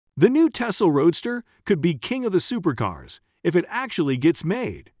The new Tesla Roadster could be king of the supercars if it actually gets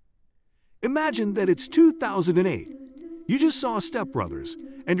made. Imagine that it's 2008. You just saw Step Brothers,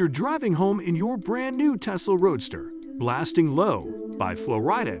 and you're driving home in your brand new Tesla Roadster, blasting Low by Flo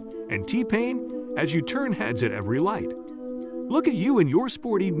Rida and T-Pain as you turn heads at every light. Look at you in your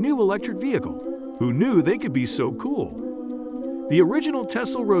sporty new electric vehicle. Who knew they could be so cool? The original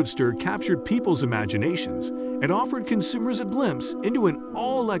Tesla Roadster captured people's imaginations and offered consumers a glimpse into an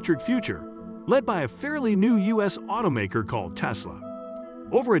all-electric future, led by a fairly new U.S. automaker called Tesla.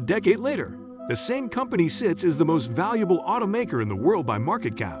 Over a decade later, the same company sits as the most valuable automaker in the world by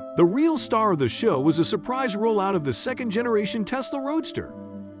market cap. The real star of the show was a surprise rollout of the second-generation Tesla Roadster,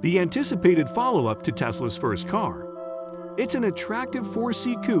 the anticipated follow-up to Tesla's first car. It's an attractive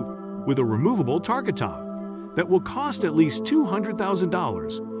four-seat coupe with a removable Targa top that will cost at least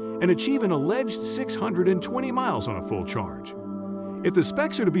 $200,000 and achieve an alleged 620 miles on a full charge. If the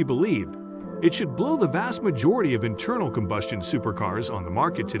specs are to be believed, it should blow the vast majority of internal combustion supercars on the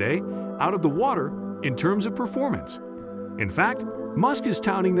market today out of the water in terms of performance. In fact, Musk is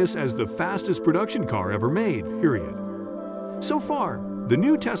touting this as the fastest production car ever made, period. So far, the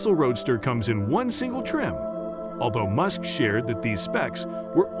new Tesla Roadster comes in one single trim, although Musk shared that these specs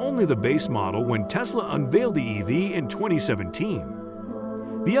were only the base model when Tesla unveiled the EV in 2017.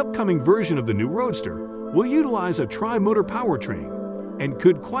 The upcoming version of the new Roadster will utilize a tri-motor powertrain and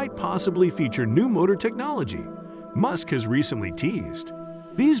could quite possibly feature new motor technology Musk has recently teased.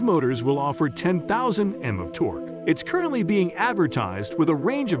 These motors will offer 10,000 Nm of torque. It's currently being advertised with a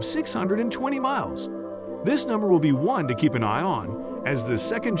range of 620 miles. This number will be one to keep an eye on as the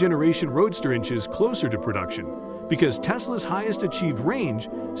second-generation Roadster inches closer to production, because Tesla's highest achieved range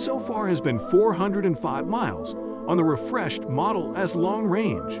so far has been 405 miles on the refreshed Model S long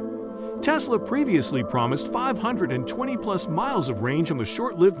range. Tesla previously promised 520-plus miles of range on the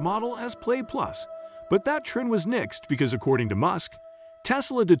short-lived Model S Plaid Plus, but that trend was nixed because, according to Musk,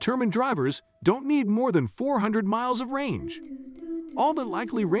 Tesla determined drivers don't need more than 400 miles of range. All but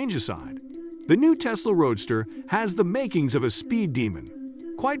likely range aside, the new Tesla Roadster has the makings of a speed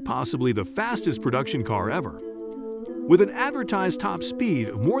demon, quite possibly the fastest production car ever. With an advertised top speed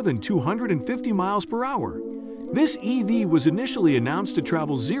of more than 250 miles per hour, this EV was initially announced to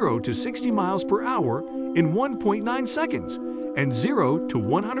travel 0 to 60 miles per hour in 1.9 seconds and 0 to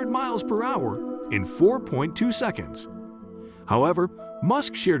 100 miles per hour in 4.2 seconds. However,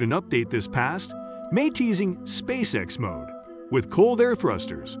 Musk shared an update this past May teasing SpaceX mode with cold air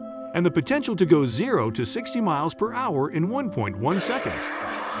thrusters and the potential to go 0 to 60 miles per hour in 1.1 seconds.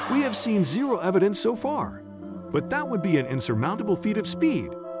 We have seen zero evidence so far, but that would be an insurmountable feat of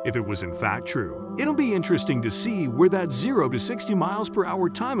speed if it was in fact true. It'll be interesting to see where that 0 to 60 miles per hour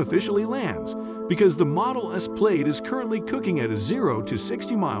time officially lands, because the Model S Plaid is currently cooking at a 0 to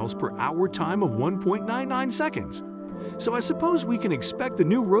 60 miles per hour time of 1.99 seconds. So I suppose we can expect the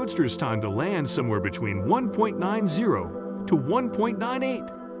new Roadster's time to land somewhere between 1.90 to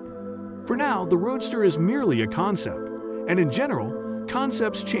 1.98. For now, the Roadster is merely a concept, and in general,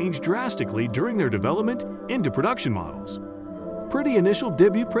 concepts change drastically during their development into production models. Per the initial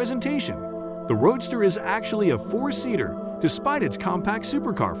debut presentation, the Roadster is actually a four-seater despite its compact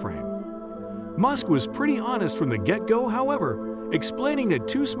supercar frame. Musk was pretty honest from the get-go, however, explaining that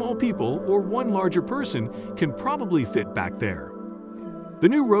two small people or one larger person can probably fit back there. The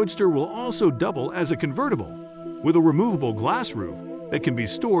new Roadster will also double as a convertible, with a removable glass roof that can be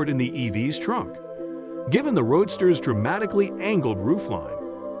stored in the EV's trunk, given the Roadster's dramatically angled roofline.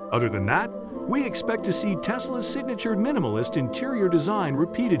 Other than that, we expect to see Tesla's signature minimalist interior design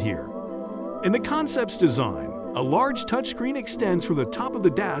repeated here. In the concept's design, a large touchscreen extends from the top of the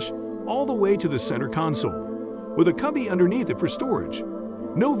dash all the way to the center console, with a cubby underneath it for storage.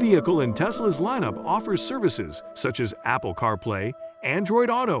 No vehicle in Tesla's lineup offers services such as Apple CarPlay, Android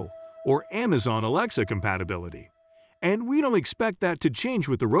Auto, or Amazon Alexa compatibility, and we don't expect that to change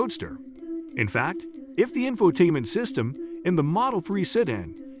with the Roadster. In fact, if the infotainment system in the Model 3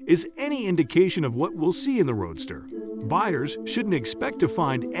 sedan is any indication of what we'll see in the Roadster, buyers shouldn't expect to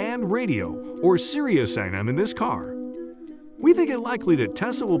find And Radio or Sirius XM in this car. We think it likely that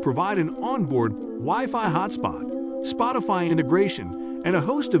Tesla will provide an onboard Wi-Fi hotspot, Spotify integration, and a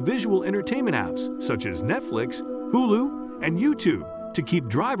host of visual entertainment apps such as Netflix, Hulu, and YouTube to keep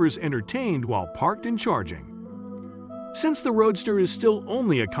drivers entertained while parked and charging. Since the Roadster is still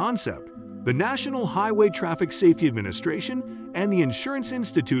only a concept, the National Highway Traffic Safety Administration and the Insurance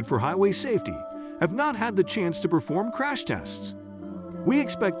Institute for Highway Safety have not had the chance to perform crash tests. We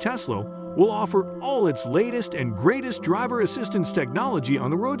expect Tesla will offer all its latest and greatest driver assistance technology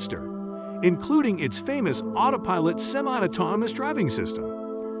on the Roadster, including its famous autopilot semi-autonomous driving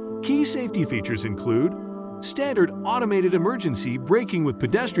system. Key safety features include standard automated emergency braking with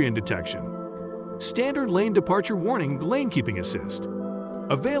pedestrian detection, standard lane departure warning lane keeping assist,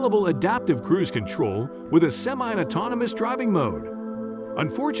 available adaptive cruise control with a semi-autonomous driving mode.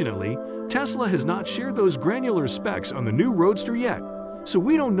 Unfortunately, Tesla has not shared those granular specs on the new Roadster yet, so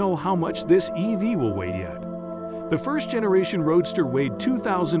we don't know how much this EV will weigh yet. The first-generation Roadster weighed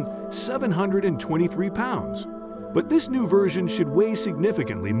 2,723 pounds, but this new version should weigh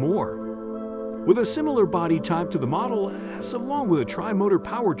significantly more. With a similar body type to the Model S along with a tri-motor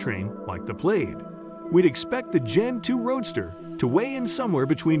powertrain like the Plaid, we'd expect the Gen 2 Roadster to weigh in somewhere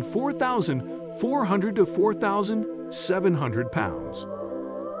between 4,400 to 4,700 pounds.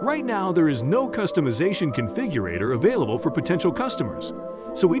 Right now, there is no customization configurator available for potential customers,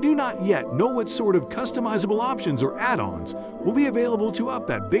 so we do not yet know what sort of customizable options or add-ons will be available to up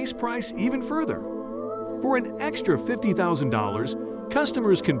that base price even further. For an extra $50,000,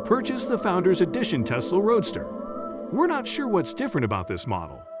 customers can purchase the Founders Edition Tesla Roadster. We're not sure what's different about this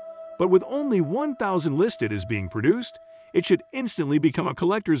model, but with only 1,000 listed as being produced, it should instantly become a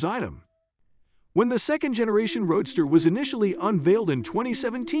collector's item. When the second-generation Roadster was initially unveiled in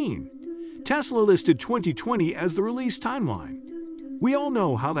 2017, Tesla listed 2020 as the release timeline. We all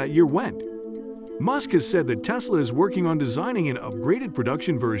know how that year went. Musk has said that Tesla is working on designing an upgraded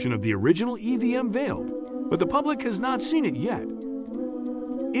production version of the original EV unveiled, but the public has not seen it yet.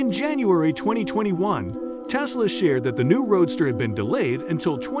 In January 2021, Tesla shared that the new Roadster had been delayed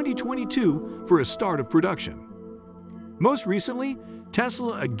until 2022 for a start of production. Most recently,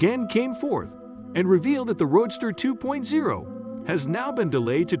 Tesla again came forth and revealed that the Roadster 2.0 has now been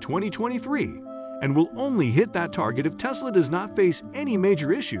delayed to 2023 and will only hit that target if Tesla does not face any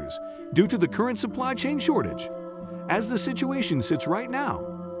major issues due to the current supply chain shortage. As the situation sits right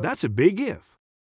now, that's a big if.